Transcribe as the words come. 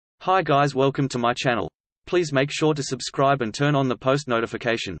Hi guys, welcome to my channel. Please make sure to subscribe and turn on the post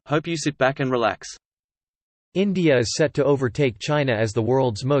notification. Hope you sit back and relax. India is set to overtake China as the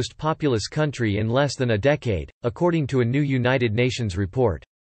world's most populous country in less than a decade, according to a new United Nations report.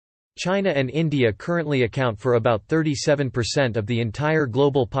 China and India currently account for about 37% of the entire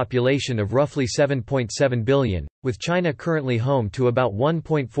global population of roughly 7.7 billion, with China currently home to about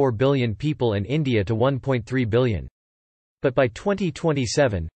 1.4 billion people and India to 1.3 billion. But by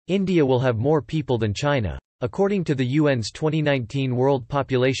 2027, India will have more people than China, according to the UN's 2019 World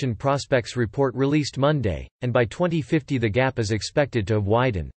Population Prospects report released Monday, and by 2050 the gap is expected to have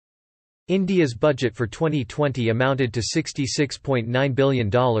widened. India's budget for 2020 amounted to $66.9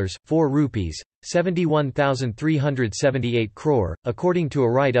 billion, 4 rupees, 71,378 crore, according to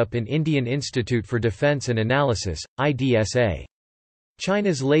a write-up in Indian Institute for Defence and Analysis, IDSA.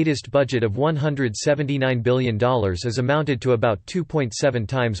 China's latest budget of $179 billion is amounted to about 2.7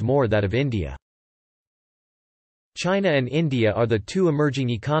 times more that of India. China and India are the two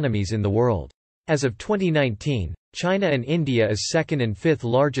emerging economies in the world. As of 2019, China and India is second and fifth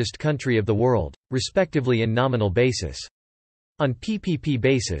largest country of the world, respectively in nominal basis. On PPP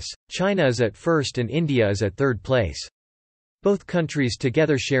basis, China is at first and India is at third place. Both countries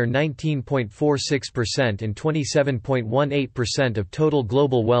together share 19.46% and 27.18% of total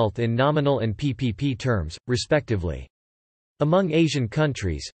global wealth in nominal and PPP terms, respectively. Among Asian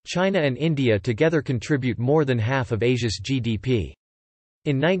countries, China and India together contribute more than half of Asia's GDP.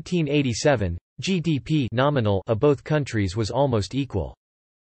 In 1987, GDP nominal of both countries was almost equal.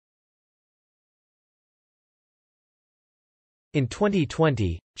 In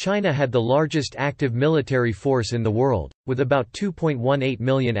 2020, China had the largest active military force in the world, with about 2.18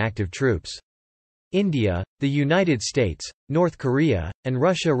 million active troops. India, the United States, North Korea, and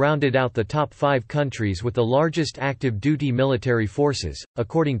Russia rounded out the top 5 countries with the largest active duty military forces,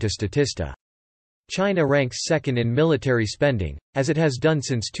 according to Statista. China ranks second in military spending, as it has done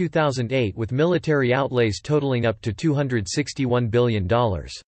since 2008 with military outlays totaling up to $261 billion.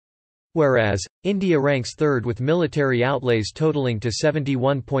 Whereas, India ranks third with military outlays totaling to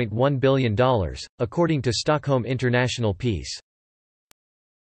 $71.1 billion, according to Stockholm International Peace.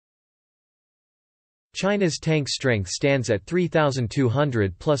 China's tank strength stands at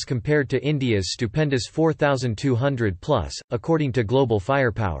 3,200 plus compared to India's stupendous 4,200 plus, according to Global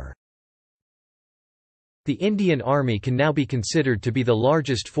Firepower. The Indian Army can now be considered to be the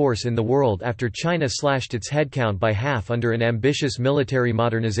largest force in the world after China slashed its headcount by half under an ambitious military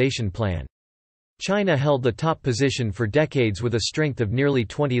modernization plan. China held the top position for decades with a strength of nearly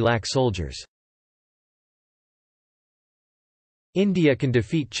 20 lakh soldiers. India can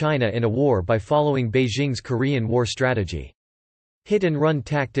defeat China in a war by following Beijing's Korean War strategy. Hit-and-run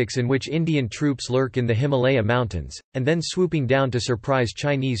tactics in which Indian troops lurk in the Himalaya mountains, and then swooping down to surprise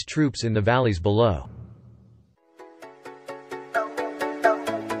Chinese troops in the valleys below.